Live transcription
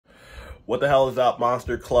What the hell is up,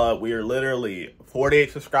 Monster Club? We are literally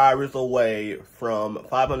 48 subscribers away from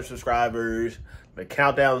 500 subscribers. The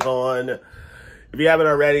countdown's on. If you haven't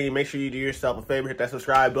already, make sure you do yourself a favor, hit that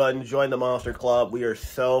subscribe button, join the Monster Club. We are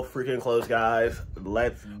so freaking close, guys.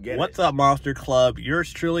 Let's get it. What's up, Monster Club?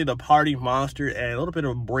 Yours truly, the Party Monster, and a little bit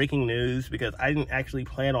of breaking news because I didn't actually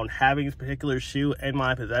plan on having this particular shoe in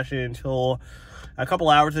my possession until a couple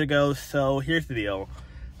hours ago. So here's the deal.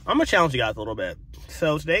 I'm going to challenge you guys a little bit.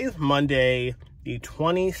 So today is Monday, the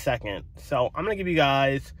 22nd. So I'm going to give you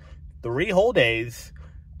guys 3 whole days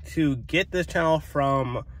to get this channel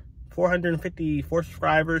from 454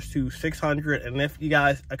 subscribers to 600. And if you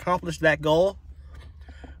guys accomplish that goal,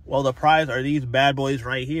 well, the prize are these bad boys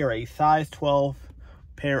right here. A size 12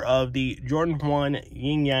 pair of the Jordan 1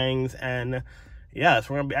 Yin Yangs. And yes,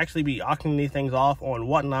 we're going to actually be auctioning these things off on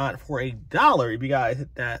Whatnot for $1 if you guys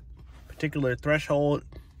hit that particular threshold.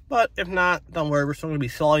 But if not, don't worry, we're still going to be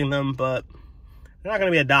selling them, but they're not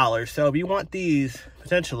going to be $1. So if you want these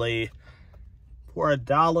potentially for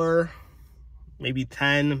 $1, maybe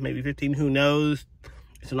 10, maybe 15, who knows?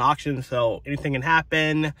 It's an auction, so anything can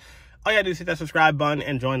happen. All you gotta do is hit that subscribe button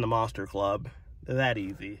and join the Monster Club. They're that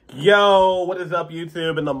easy. Yo, what is up,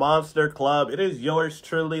 YouTube and the Monster Club? It is yours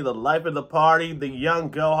truly, the life of the party, the young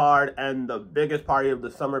go hard, and the biggest party of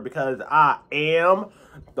the summer because I am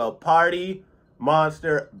the Party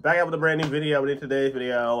Monster. Back up with a brand new video. In today's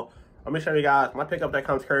video, let me show you guys my pickup that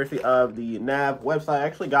comes courtesy of the NAV website. I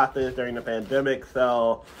actually got this during the pandemic,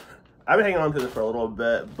 so I've been hanging on to this for a little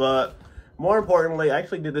bit, but more importantly, I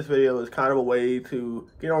actually did this video as kind of a way to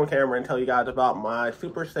get on camera and tell you guys about my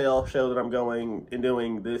super sale show that I'm going and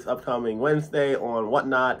doing this upcoming Wednesday on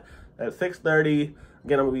Whatnot at 6:30.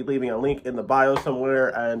 Again, I'm going to be leaving a link in the bio somewhere,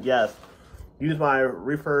 and yes, use my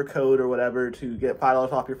refer code or whatever to get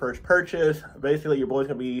 $5 off your first purchase. Basically, your boy's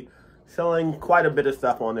going to be selling quite a bit of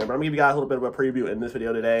stuff on there, but I'm going to give you guys a little bit of a preview in this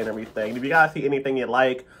video today and everything. If you guys see anything you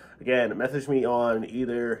like, again, message me on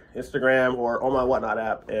either Instagram or on my Whatnot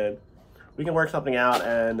app, and we can work something out,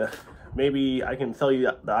 and maybe I can sell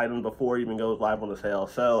you the item before it even goes live on the sale.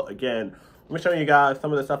 So, again, let me show you guys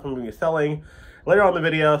some of the stuff I'm going to be selling later on in the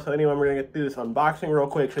video. So, anyway, we're going to get through this unboxing real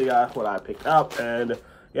quick, show you guys what I picked up, and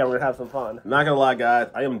yeah, we're going to have some fun. I'm not going to lie, guys,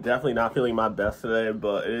 I am definitely not feeling my best today,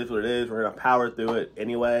 but it is what it is. We're going to power through it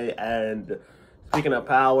anyway, and speaking of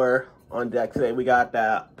power, on deck today, we got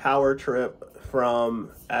that power trip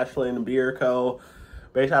from Ashland Beer Co.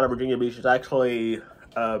 based out of Virginia Beach. It's actually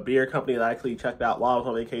a beer company that I actually checked out while I was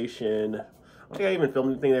on vacation. I don't think I even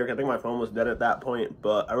filmed anything there because I think my phone was dead at that point,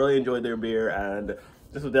 but I really enjoyed their beer, and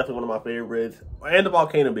this was definitely one of my favorites. And the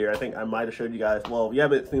volcano beer, I think I might have showed you guys. Well, you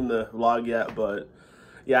haven't seen the vlog yet, but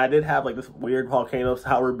yeah, I did have like this weird volcano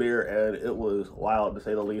sour beer, and it was wild to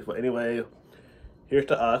say the least. But anyway, here's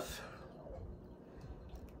to us.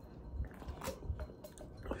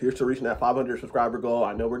 Here's to reaching that 500 subscriber goal.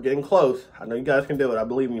 I know we're getting close. I know you guys can do it. I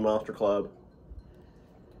believe in you, Monster Club.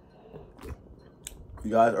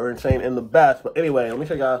 You guys are insane and the best. But anyway, let me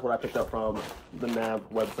show you guys what I picked up from the NAV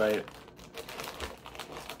website.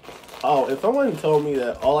 Oh, and someone told me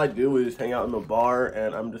that all I do is hang out in the bar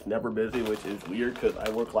and I'm just never busy, which is weird because I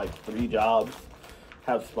work like 3 jobs,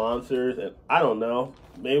 have sponsors, and I don't know.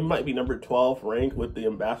 Maybe it might be number 12 ranked with the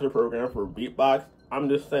ambassador program for Beatbox. I'm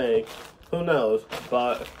just saying. Who knows?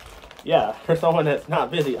 But yeah, for someone that's not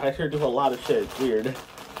busy, I sure do a lot of shit. It's weird.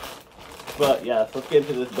 But yeah, so let's get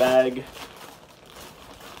into this bag.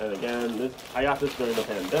 And again, I got this during the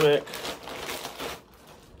pandemic.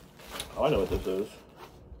 Oh, I know what this is.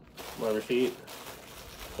 My receipt.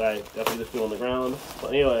 Sorry, definitely just flew on the ground.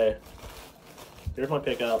 But anyway, here's my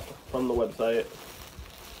pickup from the website.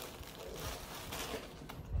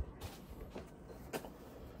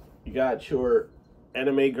 You got your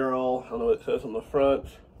Anime Girl. I don't know what it says on the front.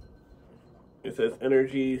 It says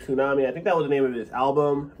Energy Tsunami. I think that was the name of his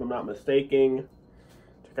album, if I'm not mistaken.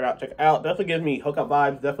 Check it out, check it out. Definitely gives me hookup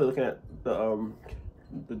vibes. Definitely looking at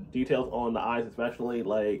the details on the eyes, especially.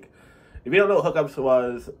 Like, if you don't know what hookups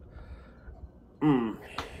was,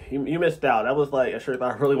 you missed out. That was like a shirt that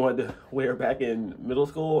I really wanted to wear back in middle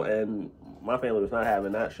school, and my family was not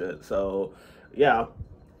having that shit. So, yeah.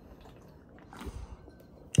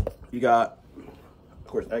 You got, of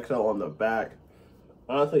course, XO on the back.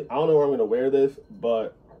 Honestly, I don't know where I'm going to wear this,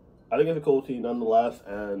 but I think it's a cool tee nonetheless,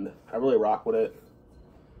 and I really rock with it.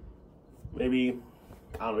 Maybe,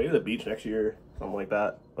 I don't know, maybe the beach next year, something like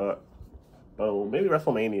that. But, oh, maybe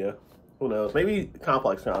WrestleMania. Who knows? Maybe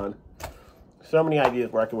ComplexCon. So many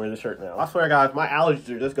ideas where I can wear this shirt now. I swear, guys, my allergies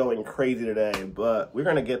are just going crazy today, but we're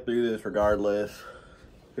going to get through this regardless.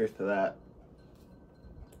 Here's to that.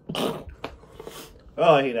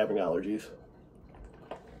 Oh, I hate having allergies.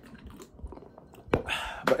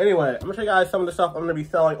 anyway, I'm going to show you guys some of the stuff I'm going to be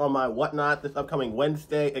selling on my Whatnot this upcoming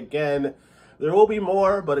Wednesday. Again, there will be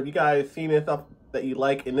more, but if you guys see any stuff that you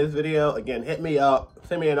like in this video, again, hit me up,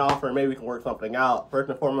 send me an offer, and maybe we can work something out. First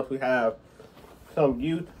and foremost, we have some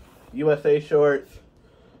Youth USA shorts,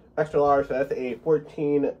 extra large, so that's a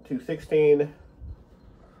 14 to 16.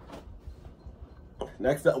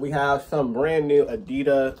 Next up, we have some brand new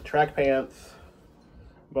Adidas track pants.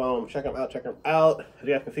 Boom, check them out, check them out. As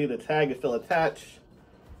you guys can see, the tag is still attached.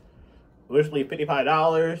 Originally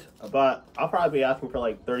 $55, but I'll probably be asking for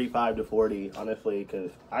like 35 to 40, honestly,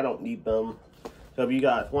 because I don't need them. So if you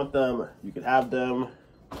guys want them, you can have them.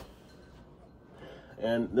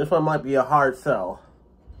 And this one might be a hard sell,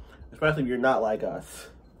 especially if you're not like us.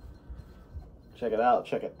 Check it out,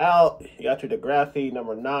 check it out. You got your Degrassi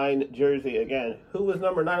number 9 jersey. Again, who was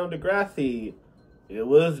number 9 on Degrassi? It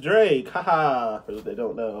was Drake, haha, for those that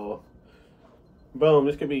don't know. Boom,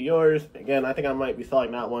 this could be yours. Again, I think I might be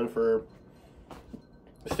selling that one for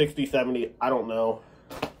 60, 70, I don't know.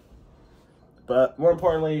 But more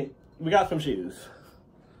importantly, we got some shoes.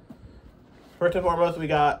 First and foremost, we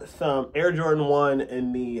got some Air Jordan 1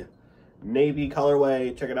 in the navy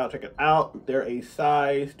colorway. Check it out, check it out. They're a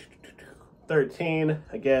size 13.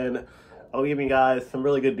 Again, I'll give you guys some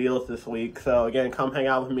really good deals this week. So again, come hang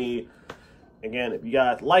out with me. Again, if you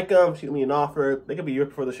guys like them, shoot me an offer. They could be yours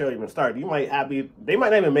before the show even starts. They might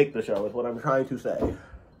not even make the show, is what I'm trying to say.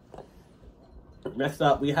 Next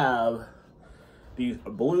up, we have these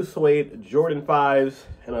blue suede Jordan 5s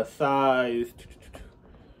in a size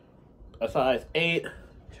 8.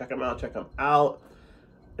 Check them out, check them out.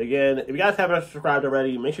 Again, if you guys haven't subscribed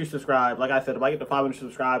already, make sure you subscribe. Like I said, if I get to 500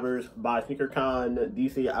 subscribers by SneakerCon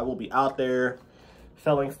DC, I will be out there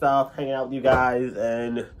selling stuff, hanging out with you guys,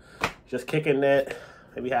 and just kicking it.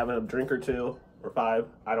 Maybe having a drink or 2 or 5.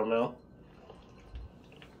 I don't know.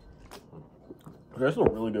 There's some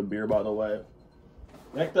really good beer, by the way.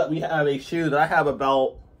 Next up, we have a shoe that I have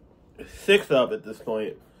about 6 of at this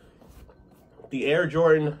point. The Air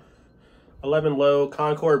Jordan 11 Low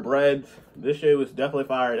Concord Breads. This shoe is definitely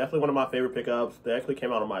fire. Definitely one of my favorite pickups. They actually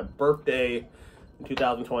came out on my birthday in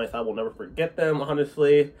 2020, so I will never forget them,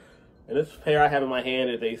 honestly. And this pair I have in my hand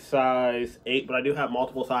is a size 8, but I do have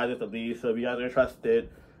multiple sizes of these. So if you guys are interested,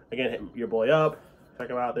 again, hit your boy up. Check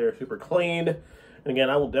them out. They're super clean. And again,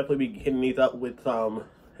 I will definitely be hitting these up with some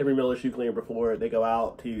Henry Miller shoe cleaner before they go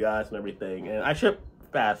out to you guys and everything. And I ship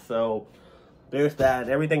fast, so there's that.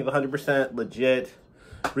 Everything's 100% legit.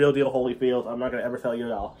 Real deal Holyfield. I'm not going to ever tell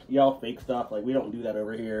y'all fake stuff. Like, we don't do that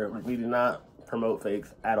over here. We do not promote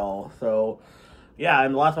fakes at all. So, yeah,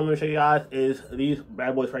 and the last one I'm going to show you guys is these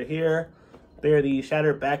bad boys right here. They're the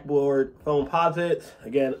Shattered Backboard Foam Posits.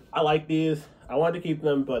 Again, I like these. I wanted to keep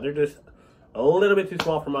them, but they're just a little bit too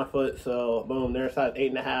small for my foot. So, boom, they're a size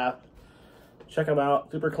 8.5. Check them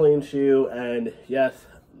out. Super clean shoe. And, yes,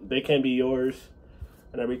 they can be yours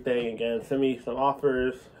and everything. Again, send me some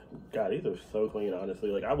offers. God, these are so clean, honestly.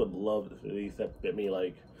 Like, I would love these that fit me.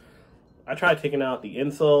 Like, I tried taking out the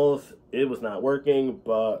insoles. It was not working,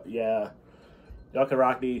 but yeah, y'all can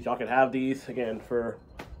rock these. Y'all can have these, again, for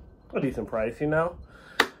a decent price, you know?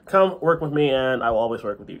 Come work with me, and I will always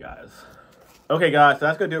work with you guys. Okay, guys, so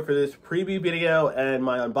that's going to do it for this preview video and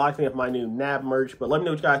my unboxing of my new NAB merch. But let me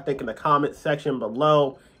know what you guys think in the comment section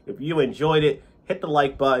below. If you enjoyed it, hit the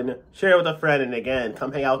like button, share it with a friend, and again,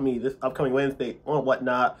 come hang out with me this upcoming Wednesday on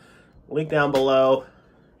Whatnot. Link down below.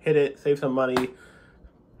 Hit it, save some money,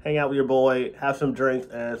 hang out with your boy, have some drinks,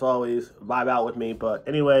 and as always, vibe out with me. But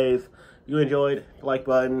anyways, if you enjoyed, hit the like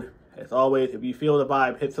button. As always, if you feel the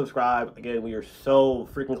vibe, hit subscribe. Again, we are so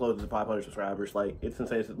freaking close to 500 subscribers. Like, it's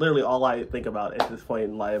insane. It's literally all I think about at this point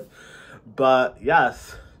in life. But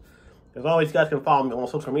yes, as always, you guys can follow me on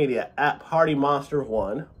social media at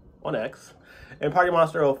PartyMonster1 on X. And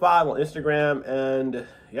PartyMonster05 on Instagram. And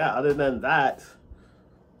yeah, other than that,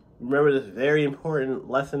 remember this very important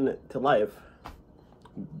lesson to life.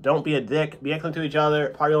 Don't be a dick. Be excellent to each other.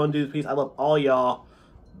 Party on, dudes. Peace. I love all y'all.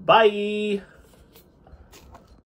 Bye.